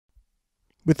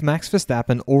With Max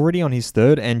Verstappen already on his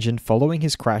third engine following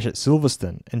his crash at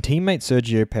Silverstone, and teammate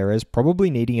Sergio Perez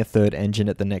probably needing a third engine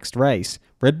at the next race,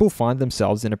 Red Bull find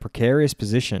themselves in a precarious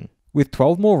position. With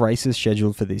 12 more races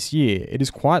scheduled for this year, it is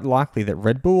quite likely that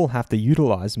Red Bull will have to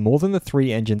utilise more than the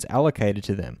 3 engines allocated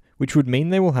to them, which would mean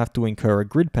they will have to incur a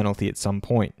grid penalty at some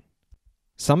point.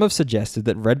 Some have suggested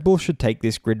that Red Bull should take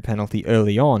this grid penalty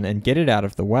early on and get it out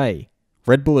of the way.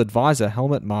 Red Bull advisor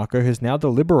Helmut Marko has now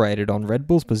deliberated on Red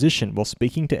Bull's position while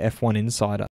speaking to F1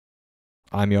 Insider.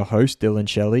 I'm your host Dillon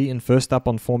Shelley, and first up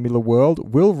on Formula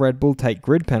World, will Red Bull take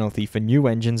grid penalty for new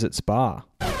engines at Spa?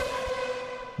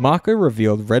 Marko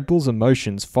revealed Red Bull's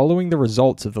emotions following the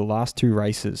results of the last 2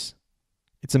 races.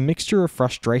 It's a mixture of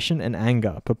frustration and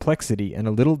anger, perplexity and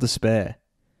a little despair.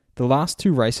 The last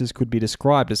 2 races could be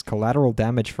described as collateral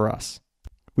damage for us.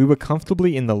 We were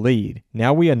comfortably in the lead.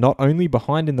 Now we are not only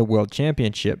behind in the World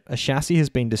Championship, a chassis has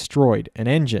been destroyed, an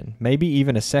engine, maybe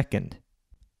even a second.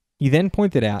 He then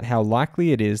pointed out how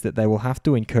likely it is that they will have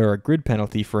to incur a grid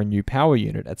penalty for a new power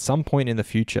unit at some point in the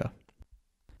future.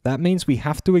 That means we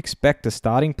have to expect a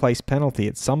starting place penalty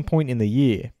at some point in the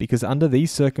year, because under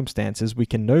these circumstances we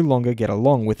can no longer get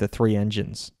along with the 3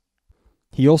 engines.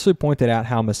 He also pointed out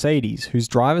how Mercedes, whose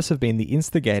drivers have been the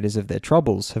instigators of their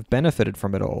troubles, have benefited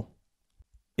from it all.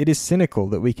 It is cynical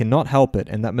that we cannot help it,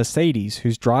 and that Mercedes,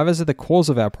 whose drivers are the cause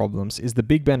of our problems, is the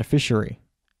big beneficiary.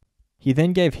 He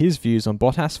then gave his views on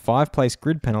Bottas' 5-place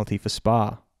grid penalty for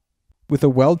Spa. With a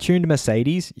well-tuned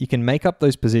Mercedes, you can make up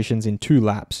those positions in 2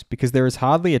 laps, because there is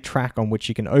hardly a track on which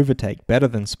you can overtake better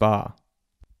than Spa.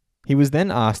 He was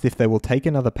then asked if they will take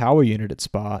another power unit at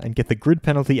Spa and get the grid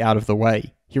penalty out of the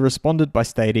way. He responded by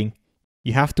stating,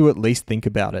 "You have to at least think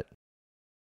about it."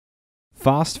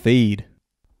 Fast feed.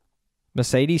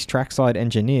 Mercedes trackside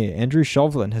engineer Andrew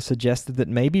Chauvelin has suggested that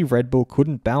maybe Red Bull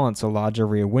couldn't balance a larger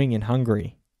rear wing in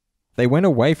Hungary. They went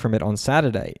away from it on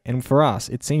Saturday, and for us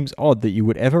it seems odd that you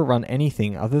would ever run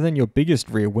anything other than your biggest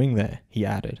rear wing there, he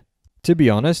added. To be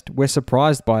honest, we're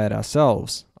surprised by it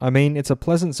ourselves. I mean, it's a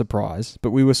pleasant surprise,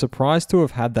 but we were surprised to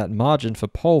have had that margin for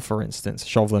pole, for instance,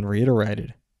 Chauvelin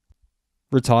reiterated.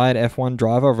 Retired F1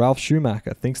 driver Ralf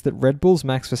Schumacher thinks that Red Bull's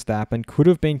Max Verstappen could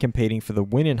have been competing for the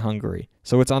win in Hungary,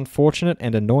 so it's unfortunate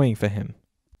and annoying for him.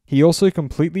 He also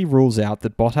completely rules out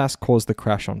that Bottas caused the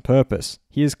crash on purpose.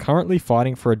 He is currently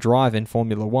fighting for a drive in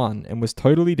Formula 1 and was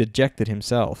totally dejected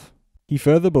himself. He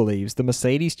further believes the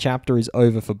Mercedes chapter is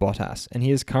over for Bottas, and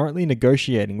he is currently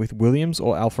negotiating with Williams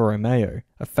or Alfa Romeo.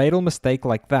 A fatal mistake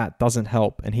like that doesn't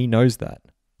help, and he knows that.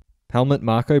 Helmut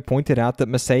Marko pointed out that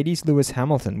Mercedes' Lewis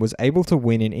Hamilton was able to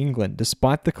win in England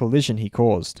despite the collision he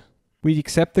caused. We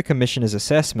accept the Commissioner's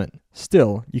assessment.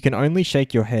 Still, you can only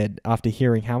shake your head after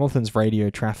hearing Hamilton's radio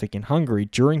traffic in Hungary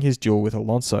during his duel with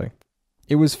Alonso.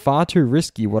 It was far too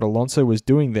risky what Alonso was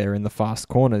doing there in the fast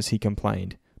corners, he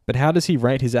complained. But how does he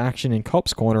rate his action in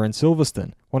Copse Corner in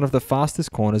Silverstone, one of the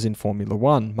fastest corners in Formula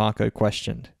 1, Marko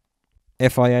questioned.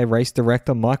 FIA race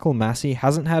director Michael Massey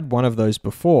hasn't had one of those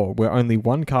before, where only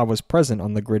one car was present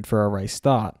on the grid for a race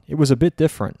start. It was a bit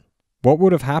different. What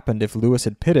would have happened if Lewis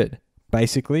had pitted?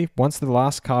 Basically, once the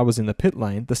last car was in the pit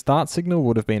lane, the start signal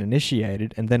would have been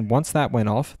initiated, and then once that went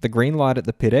off, the green light at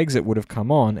the pit exit would have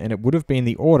come on, and it would have been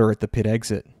the order at the pit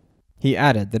exit. He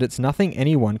added that it's nothing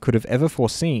anyone could have ever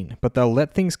foreseen, but they'll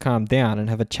let things calm down and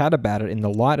have a chat about it in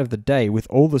the light of the day with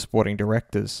all the sporting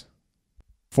directors.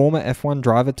 Former F1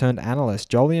 driver turned analyst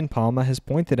Jolyon Palmer has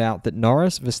pointed out that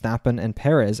Norris, Verstappen and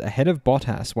Perez ahead of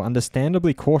Bottas were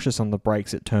understandably cautious on the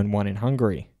brakes at turn 1 in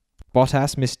Hungary.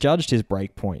 Bottas misjudged his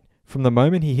brake point. From the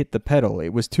moment he hit the pedal, it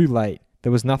was too late.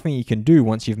 There was nothing you can do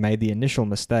once you've made the initial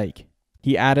mistake.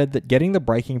 He added that getting the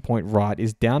braking point right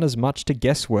is down as much to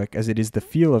guesswork as it is the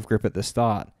feel of grip at the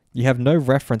start. You have no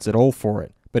reference at all for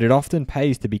it, but it often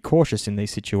pays to be cautious in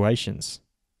these situations.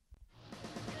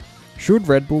 Should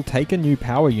Red Bull take a new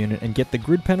power unit and get the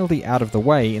grid penalty out of the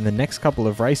way in the next couple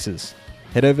of races?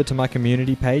 Head over to my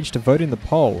community page to vote in the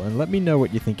poll and let me know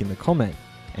what you think in the comment.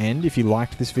 And if you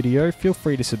liked this video, feel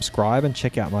free to subscribe and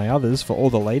check out my others for all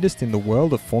the latest in the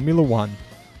world of Formula 1.